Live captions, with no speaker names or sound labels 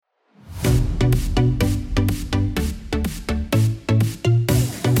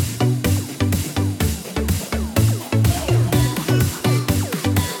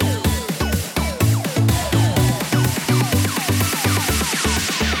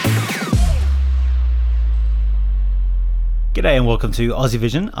G'day and welcome to Aussie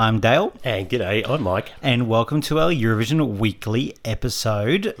Vision. I'm Dale. And g'day, I'm Mike. And welcome to our Eurovision weekly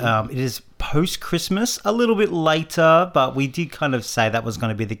episode. It is post-Christmas, a little bit later, but we did kind of say that was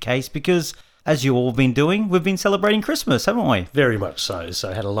going to be the case because, as you all have been doing, we've been celebrating Christmas, haven't we? Very much so.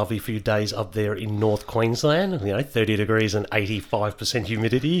 So had a lovely few days up there in North Queensland, 30 degrees and 85%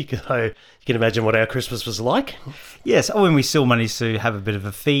 humidity. So you can imagine what our Christmas was like. Yes, and we still managed to have a bit of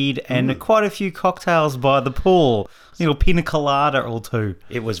a feed and quite a few cocktails by the pool. Pina colada or two.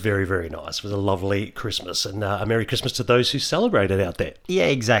 It was very, very nice. It was a lovely Christmas, and a Merry Christmas to those who celebrated out there. Yeah,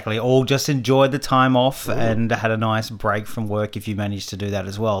 exactly. All just enjoyed the time off and had a nice break from work if you managed to do that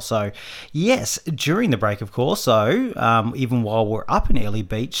as well. So, yes, during the break, of course, even while we're up in Airlie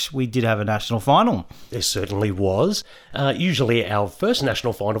Beach, we did have a national final. There certainly was. Usually our first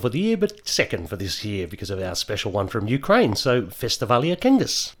national final for the year, but second for this year because of our special one from Ukraine. So, Festivalia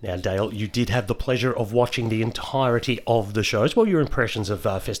Këngës. Now, Dale, you did have the pleasure of watching the entirety of the shows. What were your impressions of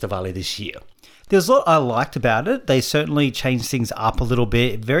Festivalia this year? There's a lot I liked about it. They certainly changed things up a little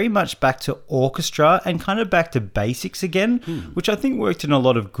bit, very much back to orchestra and kind of back to basics again, which I think worked in a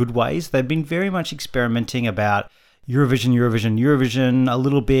lot of good ways. They've been very much experimenting about Eurovision a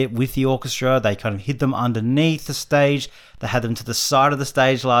little bit with the orchestra. They kind of hid them underneath the stage. They had them to the side of the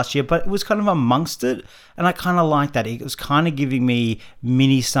stage last year, but it was kind of amongst it, and I kind of like that. It was kind of giving me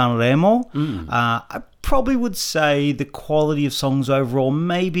mini Sanremo. I probably would say the quality of songs overall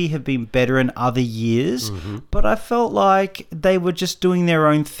maybe have been better in other years, but I felt like they were just doing their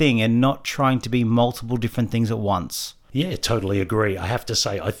own thing and not trying to be multiple different things at once. Yeah, totally agree. I have to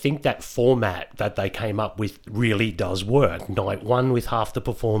say, I think that format that they came up with really does work. Night one with half the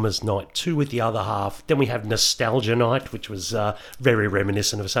performers, night two with the other half. Then we have Nostalgia Night, which was very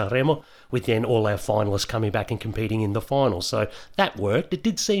reminiscent of Sanremo, with then all our finalists coming back and competing in the final. So that worked. It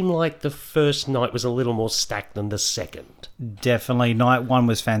did seem like the first night was a little more stacked than the second. Definitely. Night one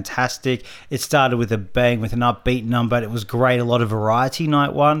was fantastic. It started with a bang, with an upbeat number. It was great. A lot of variety,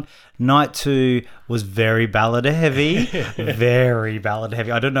 night one. Night two was very ballad heavy. Very ballad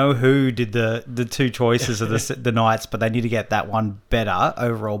heavy. I don't know who did the two choices of the nights, but they need to get that one better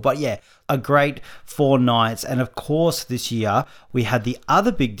overall. But yeah, a great 4 nights. And of course, this year we had the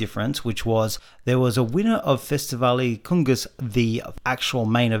other big difference, which was there was a winner of Festivalia Këngës, the actual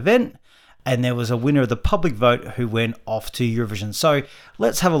main event, and there was a winner of the public vote who went off to Eurovision. So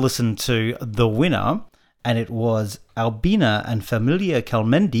let's have a listen to the winner. And it was Albina and Familia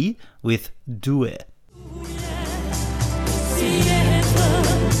Kelmendi with Due.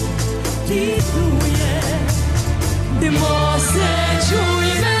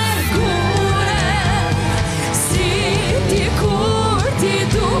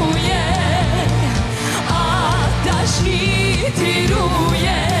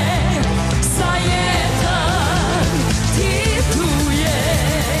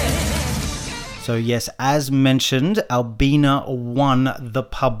 So yes, as mentioned, Albina won the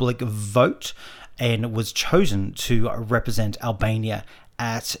public vote and was chosen to represent Albania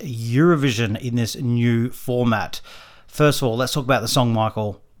at Eurovision in this new format. First of all, let's talk about the song,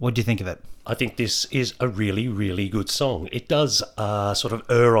 Michael. What do you think of it? I think this is a really, really good song. It does sort of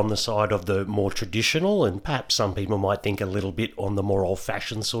err on the side of the more traditional, and perhaps some people might think a little bit on the more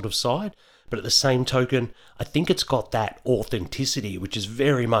old-fashioned sort of side. But at the same token, I think it's got that authenticity, which is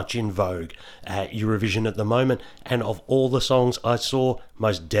very much in vogue at Eurovision at the moment. And of all the songs I saw,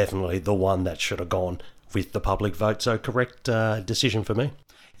 most definitely the one that should have gone with the public vote. So correct decision for me.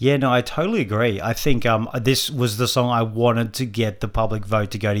 Yeah, no, I totally agree. I think this was the song I wanted to get the public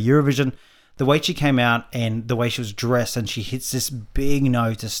vote to go to Eurovision. The way she came out and the way she was dressed, and she hits this big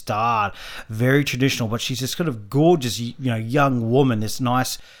note to start, very traditional, but she's this kind of gorgeous, young woman, this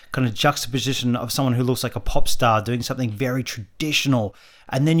nice kind of juxtaposition of someone who looks like a pop star doing something very traditional.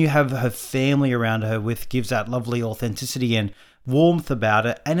 And then you have her family around her, with gives that lovely authenticity and warmth about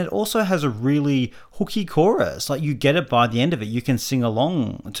it, and it also has a really hooky chorus. Like, you get it by the end of it, you can sing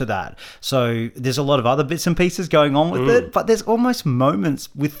along to that. So there's a lot of other bits and pieces going on with it, but there's almost moments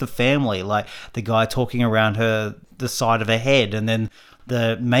with the family, like the guy talking around her, the side of her head, and then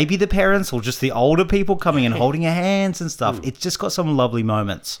maybe the parents or just the older people coming and holding her hands and stuff. It's just got some lovely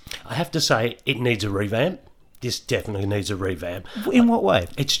moments. I have to say, it needs a revamp. This definitely needs a revamp. In what way?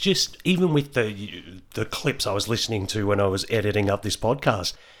 It's just, even with the clips I was listening to when I was editing up this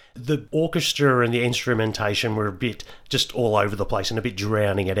podcast, the orchestra and the instrumentation were a bit just all over the place and a bit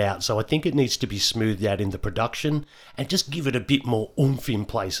drowning it out. So I think it needs to be smoothed out in the production and just give it a bit more oomph in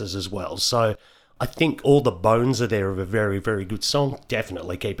places as well. So I think all the bones are there of a very, very good song.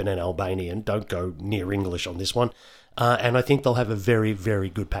 Definitely keep it in Albanian. Don't go near English on this one. And I think they'll have a very, very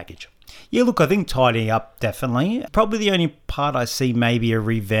good package. Yeah, look, I think tidying up, definitely. Probably the only part I see maybe a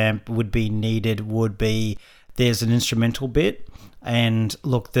revamp would be needed would be there's an instrumental bit. And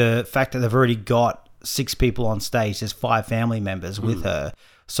look, the fact that they've already got 6 people on stage, there's 5 family members with her.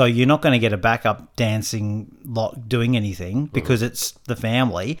 So you're not going to get a backup dancing lot doing anything because it's the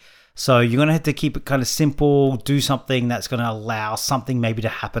family. So you're going to have to keep it kind of simple, do something that's going to allow something maybe to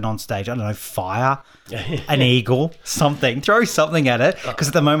happen on stage. I don't know, fire, an eagle, something. Throw something at it because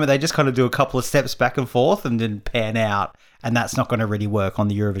at the moment they just kind of do a couple of steps back and forth and then pan out. And that's not going to really work on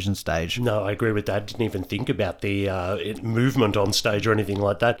the Eurovision stage. No, I agree with that. Didn't even think about the movement on stage or anything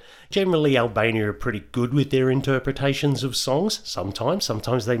like that. Generally, Albania are pretty good with their interpretations of songs.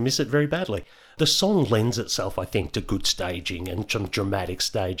 Sometimes they miss it very badly. The song lends itself, I think, to good staging and some dramatic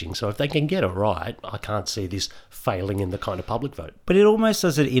staging. So if they can get it right, I can't see this failing in the kind of public vote. But it almost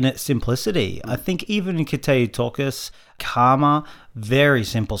does it in its simplicity. I think even in Kiteutokis, Karma, very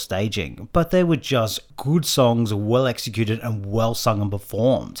simple staging, but they were just good songs, well executed and well sung and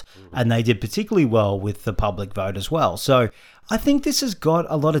performed. And they did particularly well with the public vote as well. So I think this has got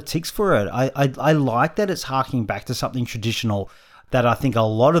a lot of ticks for it. I like that it's harking back to something traditional that I think a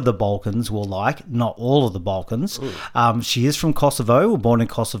lot of the Balkans will like, not all of the Balkans. She is from Kosovo, born in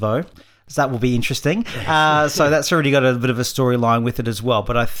Kosovo. So that will be interesting. So that's already got a bit of a storyline with it as well.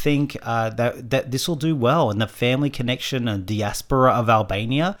 But I think that this will do well. And the family connection and diaspora of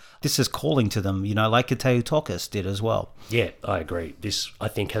Albania, this is calling to them, like Kiteutokis did as well. Yeah, I agree. This, I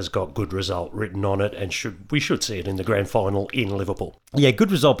think, has got good result written on it, and we should see it in the grand final in Liverpool. Yeah,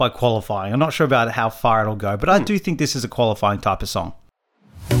 good result by qualifying. I'm not sure about how far it'll go, but I do think this is a qualifying type of song.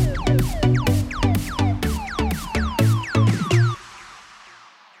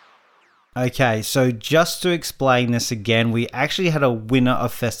 Okay, so just to explain this again, we actually had a winner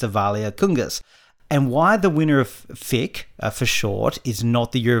of Festivalia Kungas. And why the winner of FIK, for short, is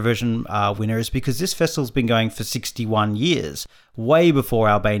not the Eurovision winner is because this festival's been going for 61 years, way before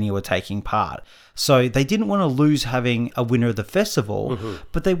Albania were taking part. So they didn't want to lose having a winner of the festival,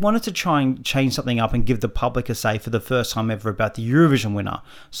 but they wanted to try and change something up and give the public a say for the first time ever about the Eurovision winner.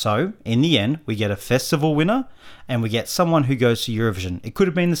 So in the end, we get a festival winner and we get someone who goes to Eurovision. It could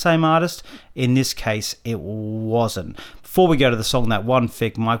have been the same artist. In this case, it wasn't. Before we go to the song that won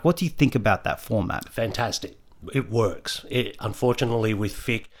FIK, Mike, what do you think about that format? Fantastic. It works. Unfortunately, with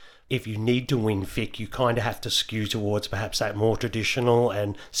FIK, if you need to win FIK, you kind of have to skew towards perhaps that more traditional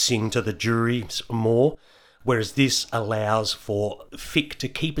and sing to the jury more, whereas this allows for FIK to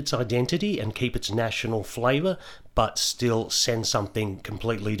keep its identity and keep its national flavour, but still send something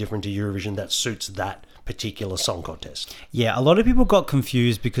completely different to Eurovision that suits that particular song contest. Yeah, a lot of people got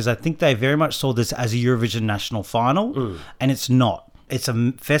confused because I think they very much saw this as a Eurovision national final, and it's not. It's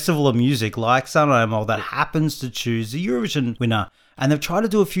a festival of music like Sanremo that happens to choose the Eurovision winner. And they've tried to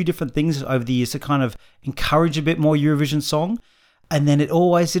do a few different things over the years to kind of encourage a bit more Eurovision song. And then it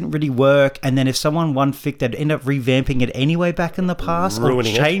always didn't really work. And then if someone won FIK, they'd end up revamping it anyway back in the past or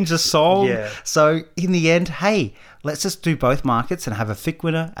change the song. Yeah. So in the end, hey, let's just do both markets and have a FIK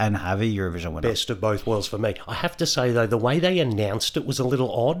winner and have a Eurovision winner. Best of both worlds for me. I have to say, though, the way they announced it was a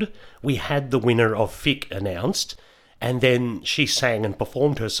little odd. We had the winner of FIK announced, and then she sang and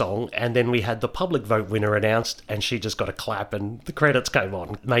performed her song, and then we had the public vote winner announced, and she just got a clap and the credits came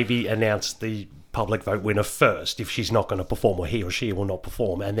on. Maybe announce the public vote winner first if she's not going to perform, or he or she will not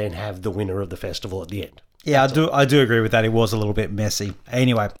perform, and then have the winner of the festival at the end. Yeah, I do agree with that. It was a little bit messy.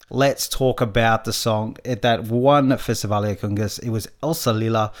 Anyway, let's talk about the song that won Festivalia Kungas. It was Elsa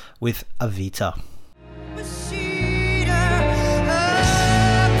Lila with Avita.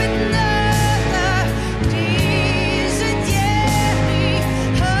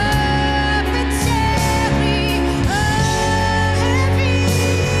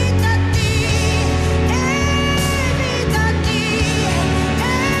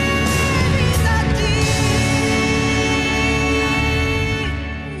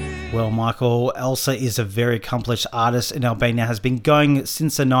 Well, Michael, Elsa is a very accomplished artist in Albania, has been going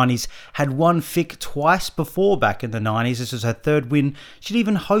since the 90s, had won FIK twice before back in the 90s. This was her third win. She'd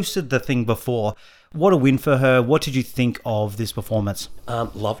even hosted the thing before. What a win for her. What did you think of this performance?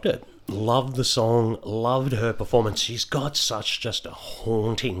 Loved it. Loved the song, loved her performance. She's got such just a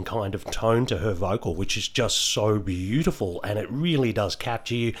haunting kind of tone to her vocal, which is just so beautiful, and it really does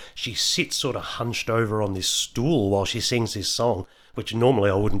capture you. She sits sort of hunched over on this stool while she sings this song, which normally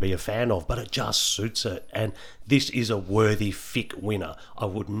I wouldn't be a fan of, but it just suits it. And this is a worthy FIK winner. I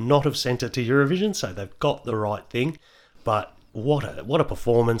would not have sent it to Eurovision, so they've got the right thing. But what a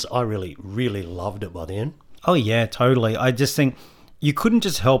performance. I really, really loved it by the end. Oh, yeah, totally. I just think you couldn't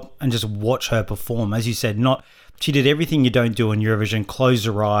just help and just watch her perform. As you said, not She did everything you don't do in Eurovision, closed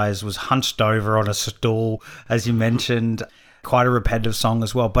her eyes, was hunched over on a stool, as you mentioned. Quite a repetitive song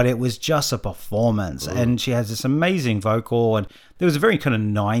as well, but it was just a performance. And she has this amazing vocal, and there was a very kind of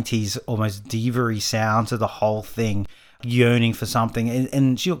 90s, almost diva-y sound to the whole thing, yearning for something.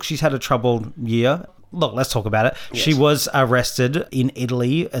 And she's had a troubled year. Look, let's talk about it. Yes. She was arrested in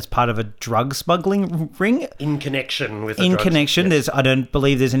Italy as part of a drug smuggling ring. In connection with yes. I don't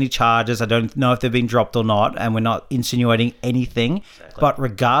believe there's any charges. I don't know if they've been dropped or not, and we're not insinuating anything. Exactly. But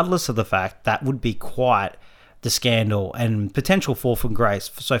regardless of the fact, that would be quite the scandal and potential fall from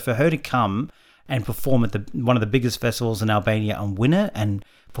grace. So for her to come and perform at one of the biggest festivals in Albania and win it and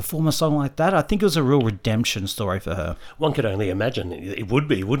perform a song like that, I think it was a real redemption story for her. One could only imagine it would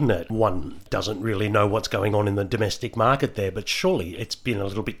be, wouldn't it? One doesn't really know what's going on in the domestic market there, but surely it's been a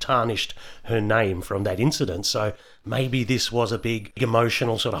little bit tarnished, her name, from that incident. So maybe this was a big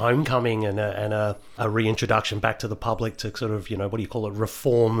emotional sort of homecoming and a reintroduction back to the public to sort of,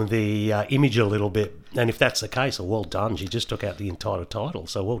 reform the image a little bit. And if that's the case, well done. She just took out the entire title,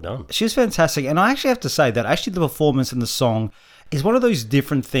 so well done. She was fantastic. And I actually have to say that the performance in the song is one of those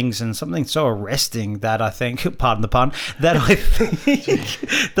different things and something so arresting that I think, pardon the pun, that I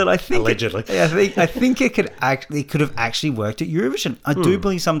think allegedly, I think it could have actually worked at Eurovision. I do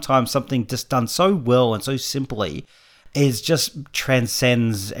believe sometimes something just done so well and so simply is just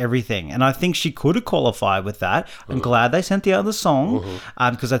transcends everything. And I think she could have qualified with that. I'm glad they sent the other song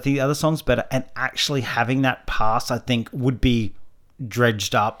because I think the other song's better. And actually having that pass, I think, would be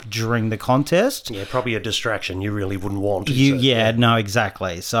dredged up during the contest. Yeah, probably a distraction you really wouldn't want. No,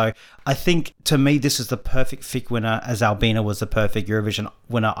 exactly. So I think, to me, this is the perfect FIC winner, as Albina was the perfect Eurovision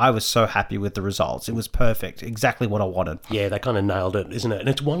winner. I was so happy with the results. It was perfect. Exactly what I wanted. Yeah, they kind of nailed it, isn't it? And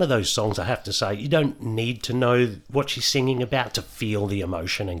it's one of those songs, I have to say, you don't need to know what she's singing about to feel the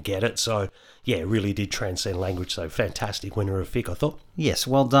emotion and get it. So yeah, it really did transcend language. So fantastic winner of FIC, I thought. Yes,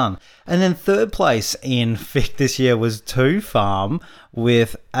 well done. And then third place in FIC this year was Two Farm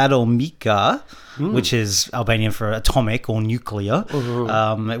with Atomika, which is Albanian for atomic or nuclear.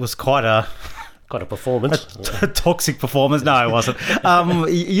 It was quite a performance. A toxic performance. No, it wasn't.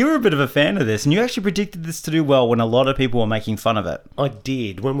 You were a bit of a fan of this, and you actually predicted this to do well when a lot of people were making fun of it. I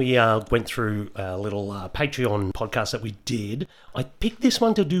did. When we went through a little Patreon podcast that we did, I picked this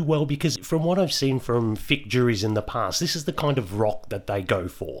one to do well because from what I've seen from FIC juries in the past, this is the kind of rock that they go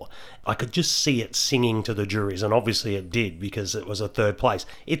for. I could just see it singing to the juries, and obviously it did because it was a third place.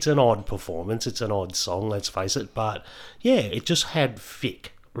 It's an odd performance. It's an odd song, let's face it. But yeah, it just had FIC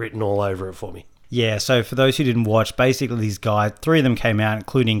written all over it for me. Yeah, so for those who didn't watch, basically these guys, 3 of them came out,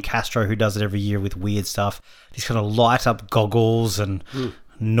 including Castro, who does it every year with weird stuff. These kind of light up goggles and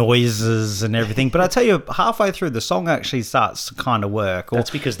noises and everything. But I tell you, halfway through the song actually starts to kind of work. That's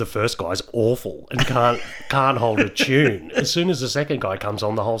because the first guy's awful and can't hold a tune. As soon as the second guy comes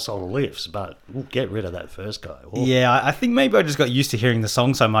on, the whole song lifts. But we'll get rid of that first guy. Yeah, I think maybe I just got used to hearing the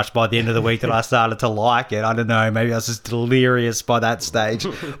song so much by the end of the week that I started to like it. I don't know, maybe I was just delirious by that stage.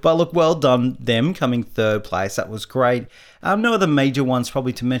 But look, well done them coming third place. That was great. No other major ones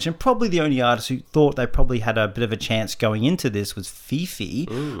probably to mention. Probably the only artist who thought they probably had a bit of a chance going into this was Fifi,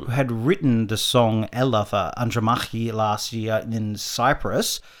 who had written the song Ella for Andromache last year in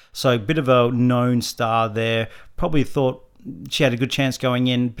Cyprus. So a bit of a known star there. Probably thought she had a good chance going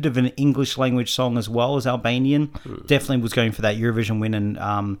in. Bit of an English language song as well as Albanian. Definitely was going for that Eurovision win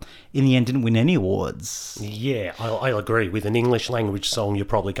and in the end didn't win any awards. Yeah, I agree. With an English language song, you're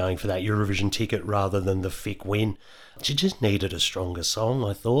probably going for that Eurovision ticket rather than the FIC win. She just needed a stronger song,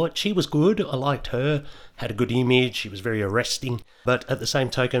 I thought. She was good. I liked her. Had a good image. She was very arresting. But at the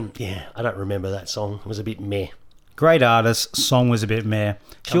same token, yeah, I don't remember that song. It was a bit meh. Great artist. Song was a bit meh.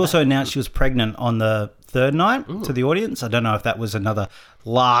 She also announced she was pregnant on the third night to the audience. I don't know if that was another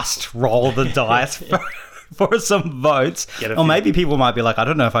last roll of the dice for some votes. Or maybe people might be like, I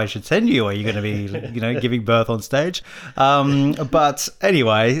don't know if I should send you or you're going to be, giving birth on stage. But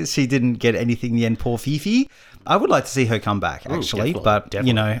anyway, she didn't get anything in the end, poor Fifi. I would like to see her come back, actually.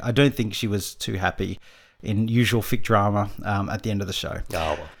 Definitely. I don't think she was too happy in usual FIC drama at the end of the show.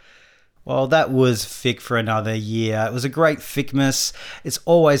 Oh, well, that was FIC for another year. It was a great FICmas. It's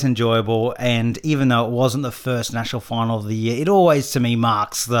always enjoyable. And even though it wasn't the first national final of the year, it always, to me,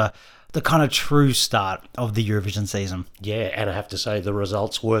 marks the kind of true start of the Eurovision season. Yeah, and I have to say the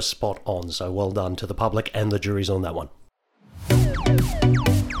results were spot on. So well done to the public and the juries on that one.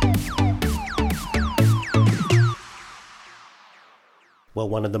 Well,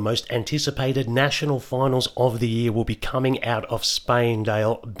 one of the most anticipated national finals of the year will be coming out of Spain,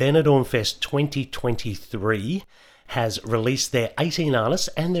 Dale. Benidorm Fest 2023 has released their 18 artists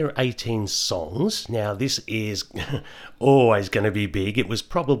and their 18 songs. Now, this is always going to be big. It was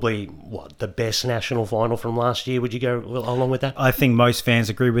probably, the best national final from last year. Would you go along with that? I think most fans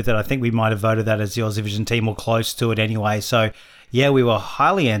agree with it. I think we might have voted that as the Aussivision team or close to it anyway. So, yeah, we were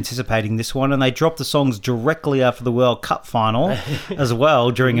highly anticipating this one, and they dropped the songs directly after the World Cup final as well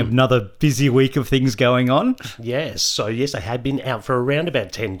during another busy week of things going on. Yes, so yes, they had been out for around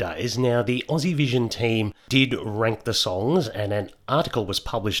about 10 days. Now, the Aussivision team did rank the songs, and an article was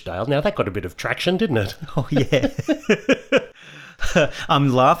published, Dale. Now, that got a bit of traction, didn't it? Oh, yeah. I'm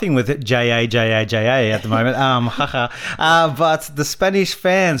laughing with it, JA at the moment. But the Spanish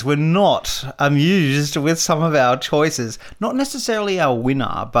fans were not amused with some of our choices. Not necessarily our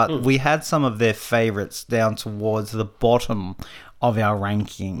winner, but we had some of their favourites down towards the bottom of our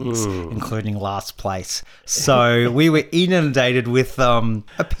rankings, including last place. So we were inundated with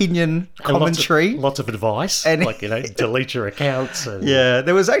opinion, commentary. Lots of advice, and delete your accounts. And yeah,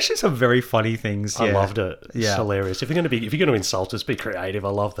 there was actually some very funny things. I loved it. It's hilarious. If you're going to insult us, be creative. I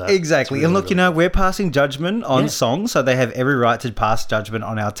love that. Exactly. Really, and look, we're passing judgment on songs, so they have every right to pass judgment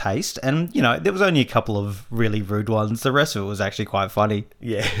on our taste. And, there was only a couple of really rude ones. The rest of it was actually quite funny.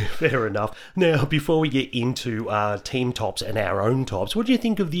 Yeah, fair enough. Now, before we get into team tops and our own tops, what do you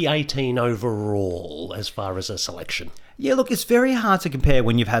think of the 18 overall as far as a selection? Yeah, look, it's very hard to compare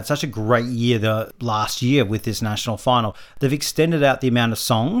when you've had such a great year the last year with this national final. They've extended out the amount of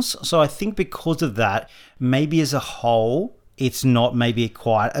songs, so I think because of that, maybe as a whole, it's not maybe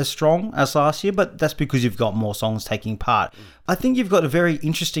quite as strong as last year, but that's because you've got more songs taking part. I think you've got a very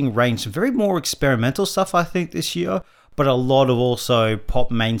interesting range, some very more experimental stuff, I think, this year, but a lot of also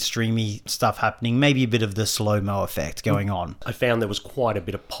pop mainstreamy stuff happening, maybe a bit of the slow-mo effect going on. I found there was quite a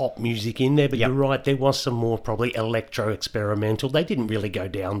bit of pop music in there, but you're right, there was some more probably electro-experimental. They didn't really go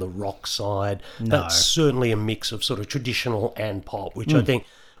down the rock side, but certainly a mix of sort of traditional and pop, which I think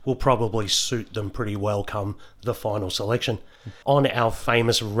will probably suit them pretty well come the final selection. On our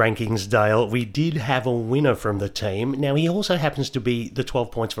famous rankings, Dale, we did have a winner from the team. Now, he also happens to be the 12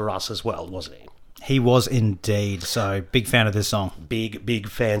 points for us as well, wasn't he? He was indeed. So, big fan of this song. Big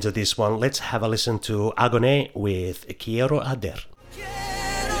fans of this one. Let's have a listen to Agoné with Quiero Arder.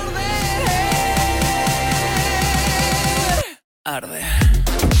 Arde.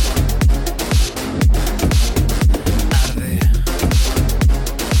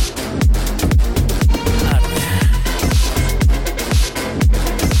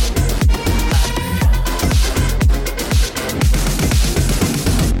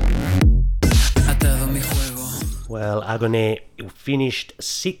 Well, Agoné finished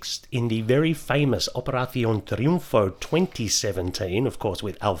 6th in the very famous Operación Triunfo 2017, of course,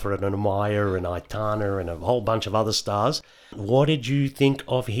 with Alfred and Amaya and Aitana and a whole bunch of other stars. What did you think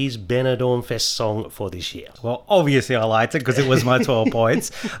of his Benidorm Fest song for this year? Well, obviously I liked it because it was my 12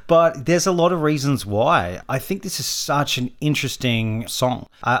 points, but there's a lot of reasons why. I think this is such an interesting song.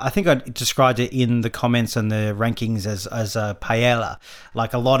 I think I described it in the comments and the rankings as a paella,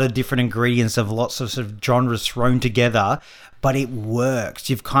 like a lot of different ingredients of lots of sort of genres thrown together, but it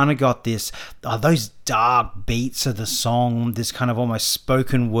works. You've kind of got this, those dark beats of the song, this kind of almost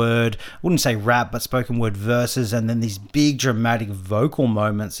spoken word, I wouldn't say rap, but spoken word verses, and then these big dramatic vocal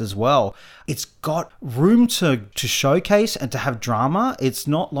moments as well. It's got room to showcase and to have drama. It's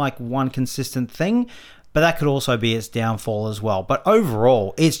not like one consistent thing, but that could also be its downfall as well. But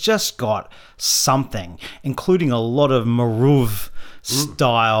overall, it's just got something, including a lot of Maruv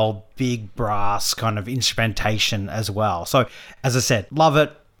style, big brass kind of instrumentation as well. So, as I said, love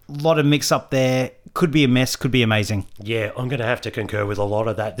it. A lot of mix up there. Could be a mess, could be amazing. Yeah, I'm going to have to concur with a lot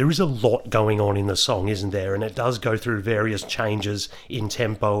of that. There is a lot going on in the song, isn't there? And it does go through various changes in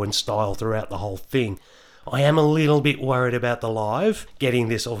tempo and style throughout the whole thing. I am a little bit worried about the live, getting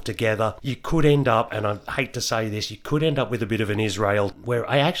this all together. You could end up, and I hate to say this, you could end up with a bit of an Israel where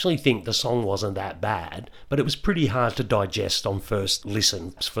I actually think the song wasn't that bad, but it was pretty hard to digest on first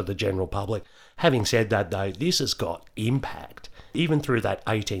listens for the general public. Having said that though, this has got impact. Even through that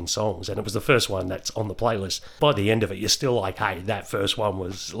 18 songs, and it was the first one that's on the playlist. By the end of it, you're still like, hey, that first one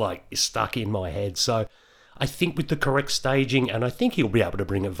was like stuck in my head. So I think with the correct staging, and I think he'll be able to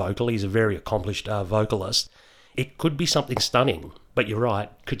bring it vocally, he's a very accomplished vocalist, it could be something stunning. But you're right,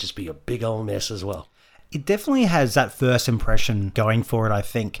 could just be a big old mess as well. It definitely has that first impression going for it, I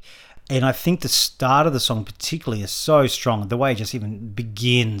think. And I think the start of the song particularly is so strong. The way it just even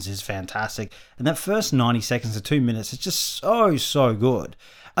begins is fantastic. And that first 90 seconds to 2 minutes is just so good.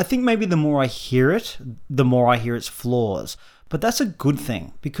 I think maybe the more I hear it, the more I hear its flaws. But that's a good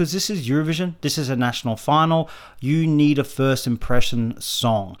thing because this is Eurovision. This is a national final. You need a first impression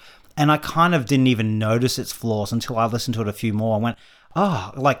song. And I kind of didn't even notice its flaws until I listened to it a few more. I went,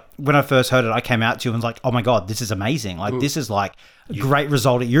 oh, like when I first heard it, I came out to you and was like, oh my God, this is amazing. Like this is like a great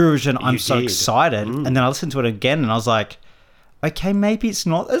result at Eurovision. I'm so excited. And then I listened to it again and I was like, okay, maybe it's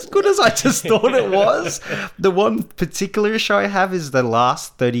not as good as I just thought it was. The one particular issue I have is the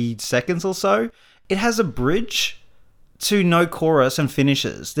last 30 seconds or so. It has a bridge to no chorus and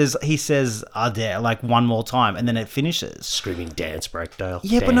finishes. He says "Ade" like one more time and then it finishes. Screaming dance break, Dale.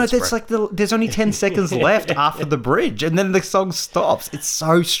 Yeah, but no, that's like there's only 10 seconds left after the bridge and then the song stops. It's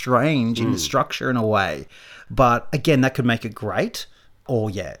so strange in the structure in a way. But again, that could make it great. Or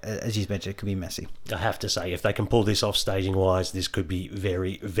yeah, as you mentioned, it could be messy. I have to say, if they can pull this off staging-wise, this could be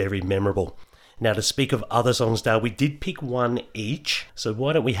very, very memorable. Now, to speak of other songs, Dale, we did pick one each. So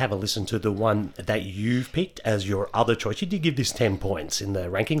why don't we have a listen to the one that you've picked as your other choice? You did give this 10 points in the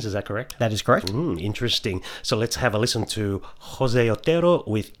rankings, is that correct? That is correct. Interesting. So let's have a listen to Jose Otero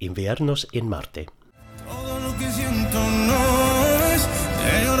with Inviernos en Marte. Todo lo que siento no es,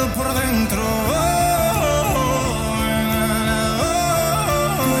 te lloro por dentro.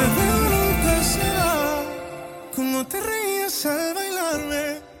 Tu recuerdo nunca será como te reías al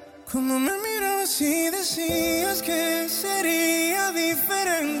bailarme, como me mirabas y decías que sería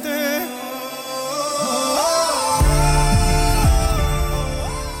diferente.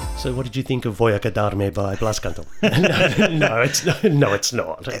 So what did you think of Voy a Quedarme by Blas Cantó? No, it's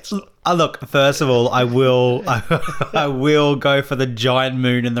not. Look, first of all, I will go for the giant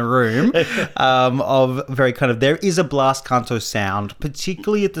moon in the room of very kind of, there is a Blas Cantó sound,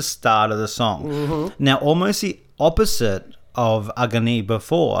 particularly at the start of the song. Now, almost the opposite of Agani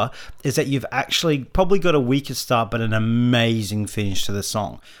before is that you've actually probably got a weaker start but an amazing finish to the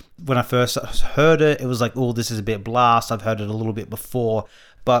song. When I first heard it, it was like, oh, this is a bit Blast. I've heard it a little bit before.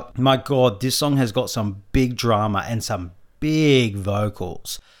 But my God, this song has got some big drama and some big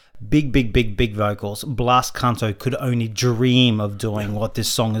vocals. Big vocals. Blas Cantó could only dream of doing what this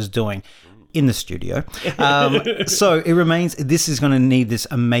song is doing in the studio. So it remains, this is going to need this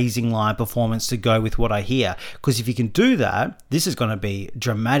amazing live performance to go with what I hear. Because if you can do that, this is going to be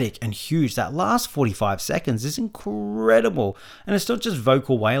dramatic and huge. That last 45 seconds is incredible. And it's not just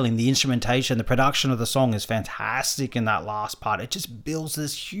vocal wailing. The instrumentation, the production of the song is fantastic in that last part. It just builds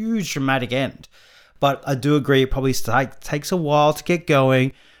this huge dramatic end. But I do agree, it probably takes a while to get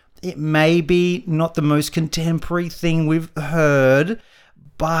going. It may be not the most contemporary thing we've heard,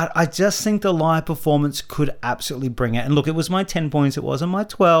 but I just think the live performance could absolutely bring it. And look, it was my 10 points. It wasn't my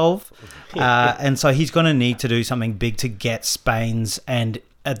 12. And so he's going to need to do something big to get Spain's and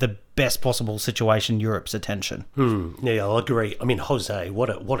at the best possible situation, Europe's attention. Yeah, I'll agree. I mean, Jose, what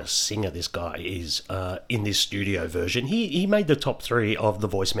a singer this guy is in this studio version. He made the top 3 of The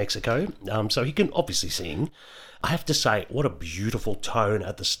Voice Mexico, so he can obviously sing. I have to say, what a beautiful tone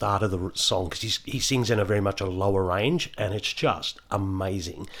at the start of the song, because he sings in a very much a lower range, and it's just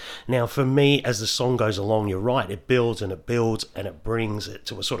amazing. Now, for me, as the song goes along, you're right, it builds and it builds, and it brings it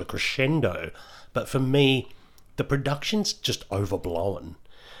to a sort of crescendo. But for me, the production's just overblown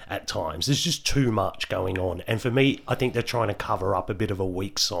at times. There's just too much going on. And for me, I think they're trying to cover up a bit of a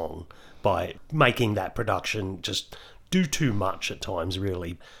weak song by making that production just do too much at times,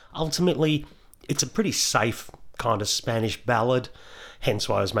 really. Ultimately, it's a pretty safe kind of Spanish ballad, hence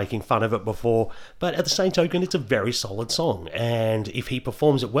why I was making fun of it before, but at the same token, it's a very solid song, and if he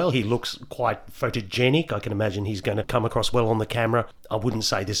performs it well, he looks quite photogenic. I can imagine he's going to come across well on the camera. I wouldn't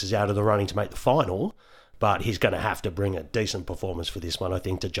say this is out of the running to make the final, but he's going to have to bring a decent performance for this one, I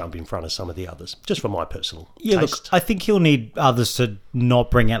think, to jump in front of some of the others, just for my personal taste. Look, I think he'll need others to not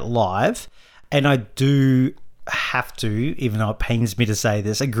bring it live, and I do have to, even though it pains me to say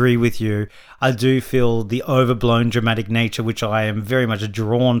this, agree with you. I do feel the overblown dramatic nature, which I am very much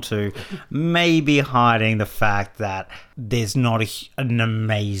drawn to, may be hiding the fact that there's not an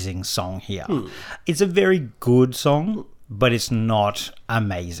amazing song here. It's a very good song, but it's not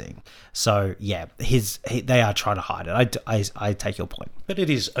amazing. So yeah, they are trying to hide it. I take your point. But it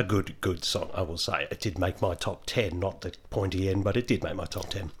is a good song, I will say. It did make my top 10, not the pointy end, but it did make my top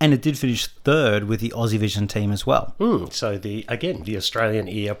 10. And it did finish third with the Aussie Vision team as well. So the Australian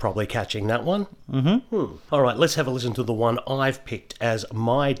ear probably catching that one. All right, let's have a listen to the one I've picked as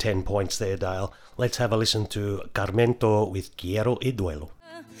my 10 points there, Dale. Let's have a listen to Carmento with Quiero y Duelo.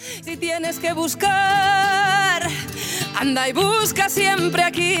 Si tienes que buscar, anda y busca siempre,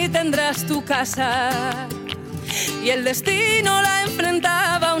 aquí tendrás tu casa. Y el destino la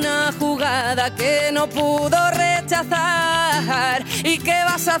enfrentaba a una jugada que no pudo rechazar. ¿Y qué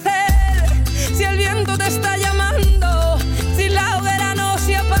vas a hacer si el viento te está llamando? Si la hoguera no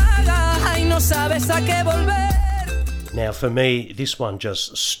se apaga y no sabes a qué volver. Now, for me, this one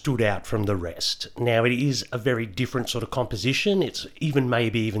just stood out from the rest. Now, it is a very different sort of composition. It's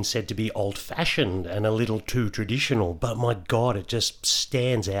maybe even said to be old-fashioned and a little too traditional, but my God, it just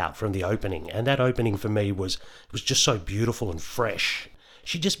stands out from the opening. And that opening for me was just so beautiful and fresh.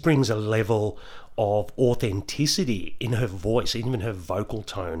 She just brings a level of authenticity in her voice. Even her vocal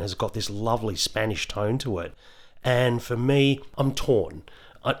tone has got this lovely Spanish tone to it. And for me, I'm torn.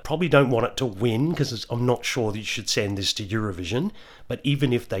 I probably don't want it to win because I'm not sure that you should send this to Eurovision. But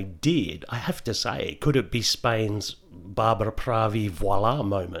even if they did, I have to say, could it be Spain's Barbara Pravi voila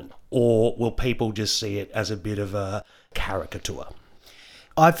moment? Or will people just see it as a bit of a caricature?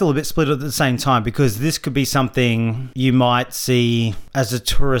 I feel a bit split at the same time because this could be something you might see as a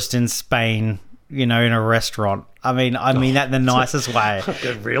tourist in Spain, in a restaurant. I mean that in the nicest way.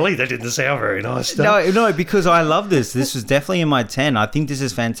 Really? That didn't sound very nice. No, because I love this. This was definitely in my 10. I think this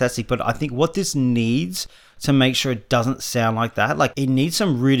is fantastic, but I think what this needs to make sure it doesn't sound like that, like it needs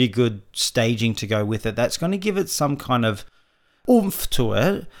some really good staging to go with it. That's going to give it some kind of oomph to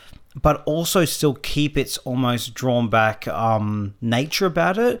it, but also still keep its almost drawn back nature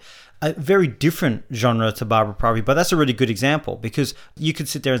about it. A very different genre to Barbara Pravi, but that's a really good example because you could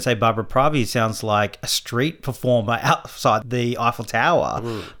sit there and say Barbara Pravi sounds like a street performer outside the Eiffel Tower,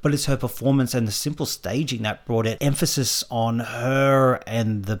 but it's her performance and the simple staging that brought it emphasis on her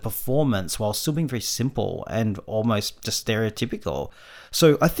and the performance while still being very simple and almost just stereotypical.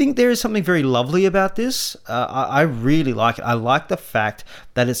 So I think there is something very lovely about this. I really like it. I like the fact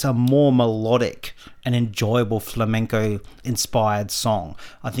that it's a more melodic and enjoyable flamenco-inspired song.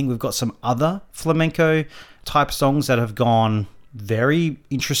 I think we've got some other flamenco-type songs that have gone very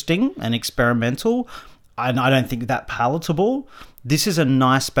interesting and experimental, and I don't think that palatable. This is a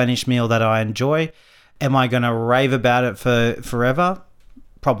nice Spanish meal that I enjoy. Am I going to rave about it for forever?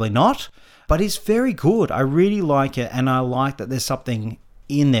 Probably not. But it's very good. I really like it, and I like that there's something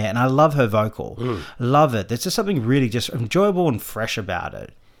in there, and I love her vocal. Love it. There's just something really just enjoyable and fresh about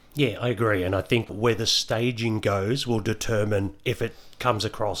it. Yeah, I agree, and I think where the staging goes will determine if it comes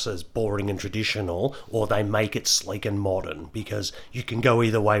across as boring and traditional or they make it sleek and modern, because you can go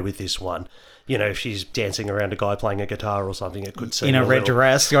either way with this one. If she's dancing around a guy playing a guitar or something, it could seem in a red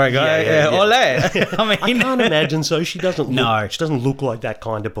dress going, ole. I can't imagine so. She doesn't look like that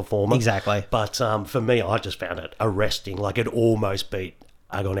kind of performer. Exactly. But for me, I just found it arresting. Like it almost beat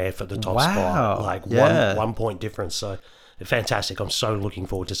Agoné for the top spot. Like 1 point difference. So fantastic. I'm so looking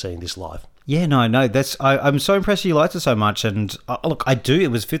forward to seeing this live. Yeah, no, I'm so impressed you liked it so much. And look, I do.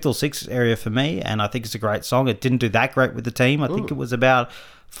 It was 5th or 6th area for me, and I think it's a great song. It didn't do that great with the team. I think it was about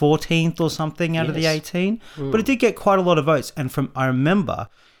 14th or something out of the 18. But it did get quite a lot of votes. And I remember,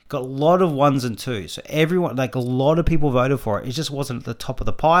 got a lot of 1s and 2s. So everyone, like a lot of people voted for it. It just wasn't at the top of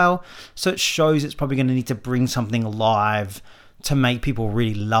the pile. So it shows it's probably going to need to bring something live to make people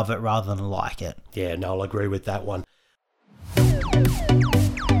really love it rather than like it. Yeah, no, I'll agree with that one.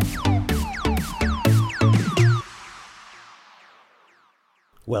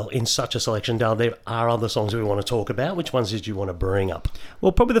 Well, in such a selection, Dale, there are other songs we want to talk about. Which ones did you want to bring up?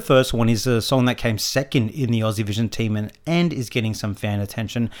 Well, probably the first one is a song that came second in the Aussie Vision team and is getting some fan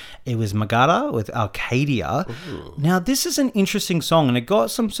attention. It was Magara with Arcadia. Ooh. Now, this is an interesting song, and it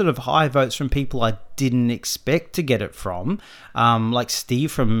got some sort of high votes from people I didn't expect to get it from, like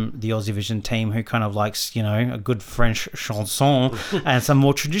Steve from the Aussie Vision team, who kind of likes, a good French chanson and some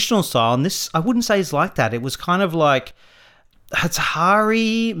more traditional style. And this, I wouldn't say is like that. It was kind of like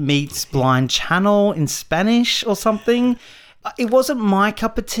Hatari meets Blind Channel in Spanish or something. It wasn't my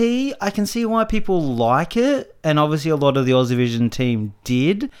cup of tea. I can see why people like it, and obviously a lot of the Aussie Vision team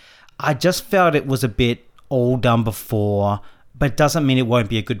did. I just felt it was a bit all done before, but doesn't mean it won't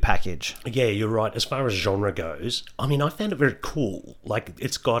be a good package. Yeah, you're right. As far as genre goes, I found it very cool. Like,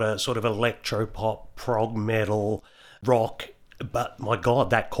 it's got a sort of electro-pop, prog metal, rock, but my God,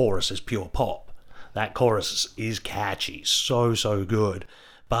 that chorus is pure pop. That chorus is catchy, so good,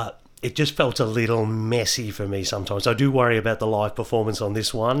 but it just felt a little messy for me sometimes. I do worry about the live performance on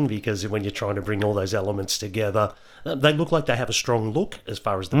this one, because when you're trying to bring all those elements together, they look like they have a strong look as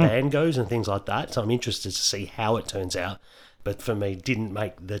far as the band goes and things like that, so I'm interested to see how it turns out. But for me, didn't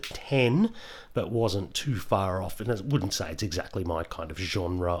make the 10, but wasn't too far off, and I wouldn't say it's exactly my kind of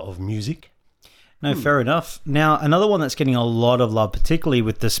genre of music. No, fair enough. Now, another one that's getting a lot of love, particularly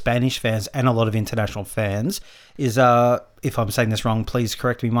with the Spanish fans and a lot of international fans, is, if I'm saying this wrong, please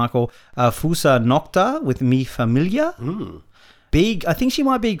correct me, Michael, Fusa Nocta with Mi Familia. Big, I think she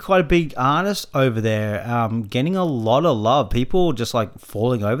might be quite a big artist over there, getting a lot of love. People just like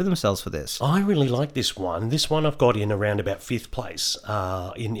falling over themselves for this. I really like this one. This one I've got in around about 5th place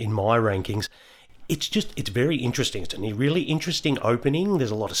in my rankings. It's very interesting. It's a really interesting opening.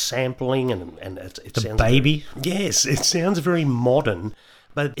 There's a lot of sampling and it The sounds baby. Yes, it sounds very modern,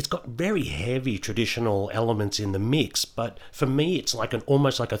 but it's got very heavy traditional elements in the mix. But for me, it's like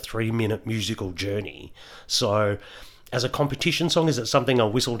almost like a 3-minute musical journey. So as a competition song, is it something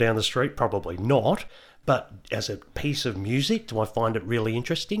I'll whistle down the street? Probably not. But as a piece of music, do I find it really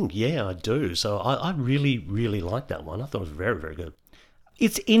interesting? Yeah, I do. So I really, really like that one. I thought it was very, very good.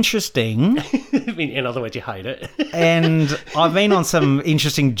 It's interesting. I mean, in other words, you hate it. And I've been on some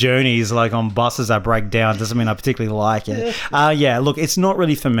interesting journeys, like on buses that break down. Doesn't mean I particularly like it. Yeah, look, it's not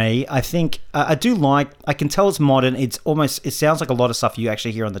really for me. I think I can tell it's modern. It sounds like a lot of stuff you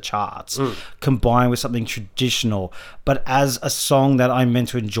actually hear on the charts, combined with something traditional. But as a song that I'm meant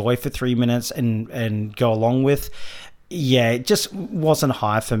to enjoy for 3 minutes and go along with, yeah, it just wasn't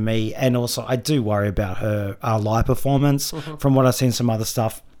high for me. And also, I do worry about her live performance. From what I've seen, some other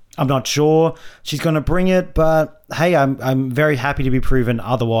stuff, I'm not sure she's going to bring it. But hey, I'm very happy to be proven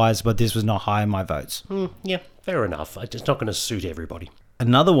otherwise. But this was not high in my votes. Yeah, fair enough. It's not going to suit everybody.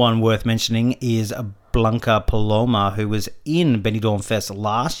 Another one worth mentioning is Blanca Paloma, who was in Benidorm Fest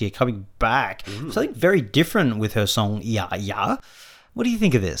last year, coming back. Something very different with her song Ya Ya. What do you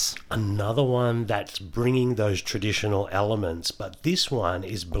think of this? Another one that's bringing those traditional elements, but this one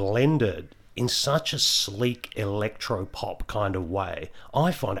is blended in such a sleek electro-pop kind of way.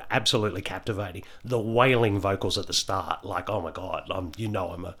 I find it absolutely captivating. The wailing vocals at the start, like, oh my God, I'm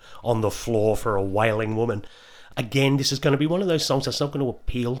on the floor for a wailing woman. Again, this is going to be one of those songs that's not going to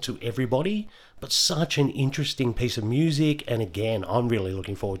appeal to everybody, but such an interesting piece of music. And again, I'm really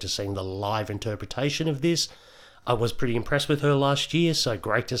looking forward to seeing the live interpretation of this. I was pretty impressed with her last year, so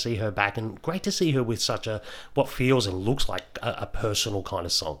great to see her back and great to see her with such what feels and looks like a personal kind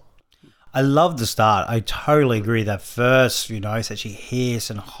of song. I love the start. I totally agree. That first, that she hiss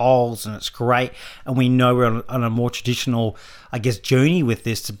and holds, and it's great. And we know we're on a more traditional, I guess, journey with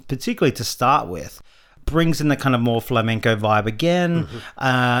this, particularly to start with. Brings in the kind of more flamenco vibe again.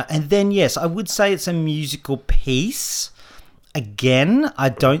 And then, yes, I would say it's a musical piece. Again, I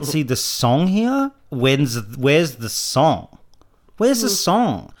don't see the song here. Where's the song? Where's the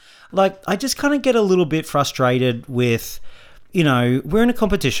song? Like, I just kind of get a little bit frustrated with, we're in a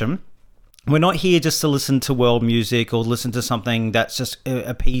competition. We're not here just to listen to world music or listen to something that's just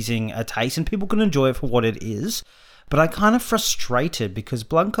appeasing a taste, and people can enjoy it for what it is. But I'm kind of frustrated because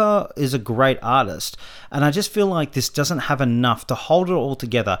Blanca is a great artist, and I just feel like this doesn't have enough to hold it all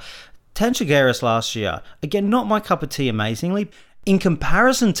together. Tancha Gueras last year, again, not my cup of tea amazingly. In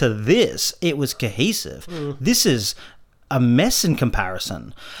comparison to this, it was cohesive. This is a mess in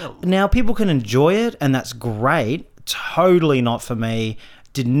comparison. Now, people can enjoy it, and that's great. Totally not for me.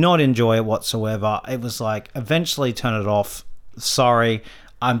 Did not enjoy it whatsoever. It was like, eventually turn it off. Sorry.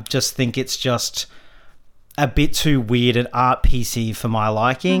 I just think it's just a bit too weird and art piecey for my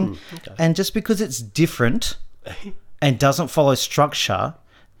liking. Okay. And just because it's different and doesn't follow structure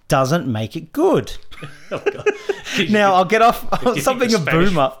doesn't make it good. Now, I'll get off something a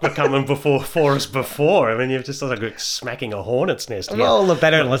boomer. We're coming for us before. I mean, you've just like smacking a hornet's nest. Well, look,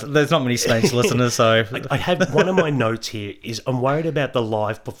 there's not many Snakes listeners, so... I have one of my notes here is I'm worried about the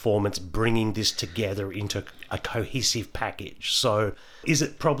live performance bringing this together into a cohesive package. So is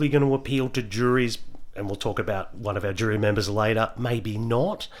it probably going to appeal to juries? And we'll talk about one of our jury members later. Maybe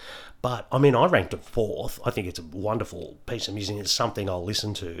not. But, I mean, I ranked it 4th. I think it's a wonderful piece of music. It's something I'll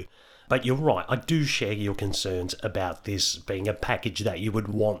listen to. But you're right. I do share your concerns about this being a package that you would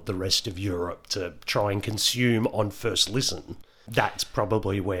want the rest of Europe to try and consume on first listen. That's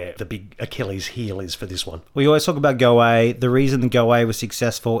probably where the big Achilles heel is for this one. We always talk about Go-A. The reason the Go-A was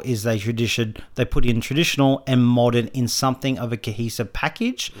successful is they put in traditional and modern in something of a cohesive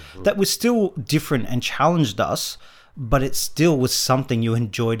package that was still different and challenged us, but it still was something you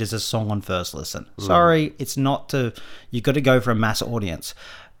enjoyed as a song on first listen. Sorry, it's not you got to go for a mass audience.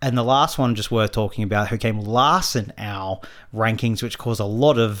 And the last one just worth talking about, who came last in our rankings, which caused a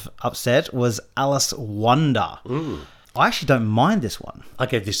lot of upset, was Alice Wonder. I actually don't mind this one. I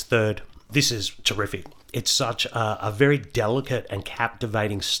gave this 3rd. This is terrific. It's such a very delicate and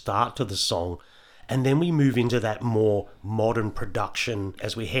captivating start to the song. And then we move into that more modern production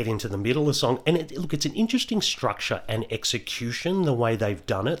as we head into the middle of the song. And it's an interesting structure and execution, the way they've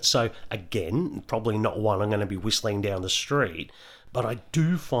done it. So again, probably not one I'm going to be whistling down the street, but I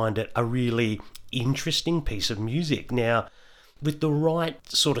do find it a really interesting piece of music. Now, with the right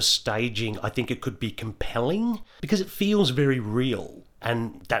sort of staging, I think it could be compelling because it feels very real.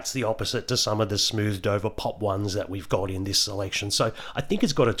 And that's the opposite to some of the smoothed over pop ones that we've got in this selection. So I think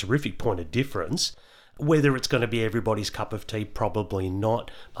it's got a terrific point of difference. Whether it's going to be everybody's cup of tea, probably not.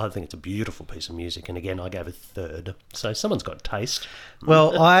 I think it's a beautiful piece of music, and again, I gave a 3rd. So someone's got taste.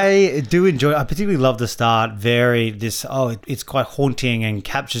 Well, I do enjoy. I particularly love the start. It's quite haunting and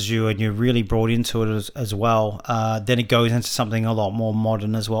captures you, and you're really brought into it as well. Then it goes into something a lot more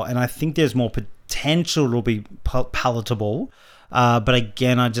modern as well, and I think there's more potential to be palatable. But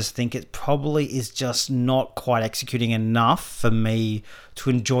again, I just think it probably is just not quite executing enough for me to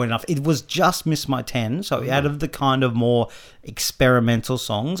enjoy enough. It was just missed my 10. So out of the kind of more experimental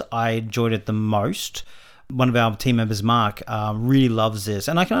songs, I enjoyed it the most. One of our team members, Mark, really loves this.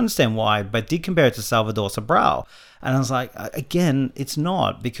 And I can understand why, but did compare it to Salvador Sobral. And I was like, again, it's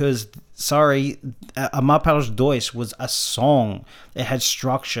not, because, Amar Pelos Dois was a song. It had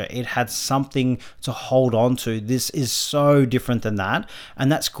structure. It had something to hold on to. This is so different than that.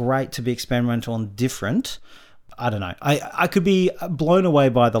 And that's great to be experimental and different. I don't know. I could be blown away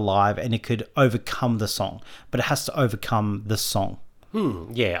by the live and it could overcome the song, but it has to overcome the song.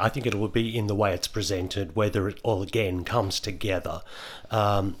 Yeah, I think it would be in the way it's presented, whether it all again comes together.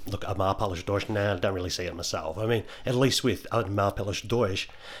 Look, Amar Pelos Dois, now I don't really see it myself. I mean, at least with Amar Pelos Dois,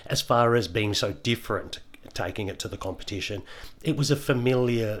 as far as being so different, taking it to the competition, it was a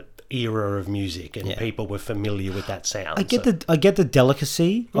familiar era of music, and people were familiar with that sound. I get the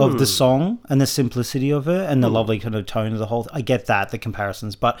delicacy of the song and the simplicity of it, and the lovely kind of tone of the whole. I get the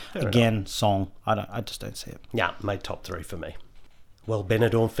comparisons, but song, I just don't see it. Yeah, made top 3 for me. Well,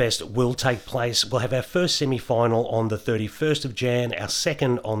 Benidorm Fest will take place. We'll have our first semi-final on the 31st of Jan, our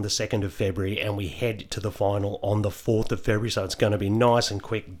second on the 2nd of February, and we head to the final on the 4th of February, so it's going to be nice and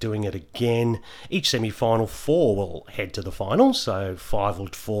quick doing it again. Each semi-final, 4 will head to the final, so 5 will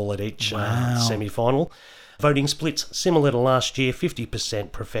fall at each semi-final. Voting splits similar to last year,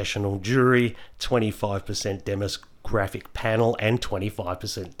 50% professional jury, 25% demographic panel, and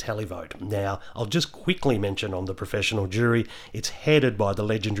 25% televote. Now, I'll just quickly mention on the professional jury, it's headed by the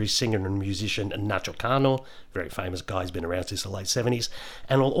legendary singer and musician Nacho Cano, very famous guy, he's been around since the late 70s,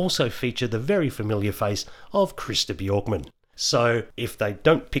 and will also feature the very familiar face of Christa Bjorkman. So, if they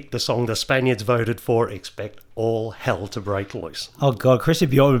don't pick the song the Spaniards voted for, expect all hell to break loose. Oh God, Christa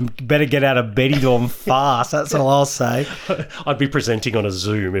Bjorkman better get out of Benidorm fast, that's all I'll say. I'd be presenting on a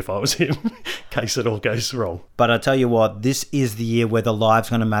Zoom if I was him, in case it all goes wrong. But I tell you what, this is the year where the live's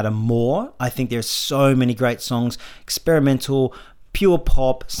going to matter more. I think there's so many great songs, experimental, pure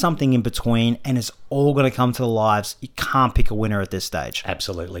pop, something in between, and it's all going to come to the lives. You can't pick a winner at this stage.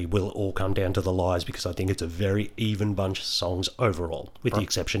 Absolutely. Will all come down to the lives, because I think it's a very even bunch of songs overall, with the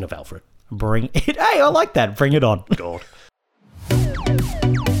exception of Alfred. Bring it. Hey, I like that. Bring it on. God.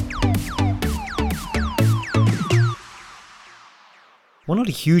 Well, not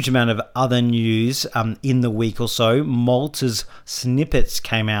a huge amount of other news in the week or so. Malta's snippets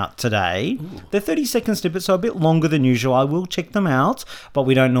came out today. Ooh. They're 30-second snippets, so a bit longer than usual. I will check them out, but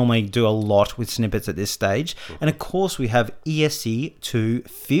we don't normally do a lot with snippets at this stage. And of course, we have ESC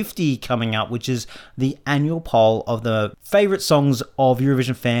 250 coming up, which is the annual poll of the favourite songs of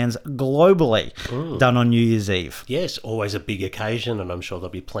Eurovision fans globally, done on New Year's Eve. Yes, always a big occasion, and I'm sure there'll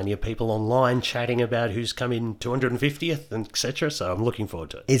be plenty of people online chatting about who's come in 250th, and etc. So I'm looking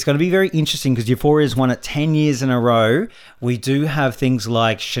forward to it. It's going to be very interesting because Euphoria's won it 10 years in a row. We do have things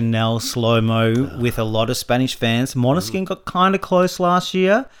like Chanel Slow-Mo with a lot of Spanish fans. Måneskin got kind of close last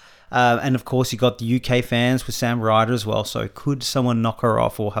year. And of course, you got the UK fans with Sam Ryder as well. So could someone knock her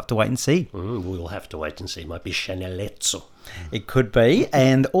off? We'll have to wait and see. We'll have to wait and see. It might be Chanelezzo. It could be.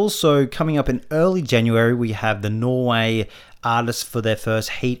 And also coming up in early January, we have the Norway artists for their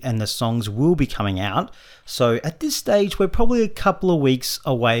first heat, and the songs will be coming out. So at this stage, we're probably a couple of weeks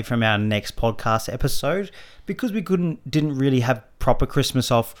away from our next podcast episode. Because we didn't really have proper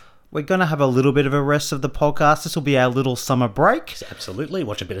Christmas off, we're going to have a little bit of a rest of the podcast. This will be our little summer break. Absolutely.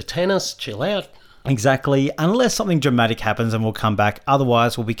 Watch a bit of tennis, chill out. Exactly. Unless something dramatic happens and we'll come back.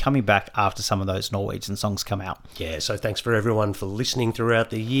 Otherwise, we'll be coming back after some of those Norwegian songs come out. Yeah, so thanks for everyone for listening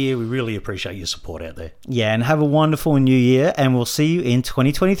throughout the year. We really appreciate your support out there. Yeah, and have a wonderful new year, and we'll see you in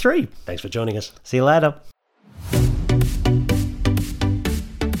 2023. Thanks for joining us. See you later.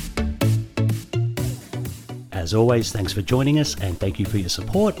 As always, thanks for joining us, and thank you for your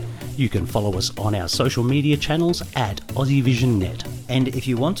support. You can follow us on our social media channels at AussieVisionNet. And if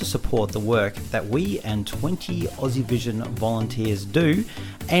you want to support the work that we and 20 Aussie Vision volunteers do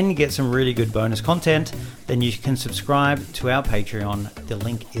and get some really good bonus content, then you can subscribe to our Patreon. The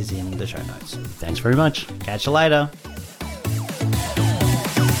link is in the show notes. Thanks very much. Catch you later.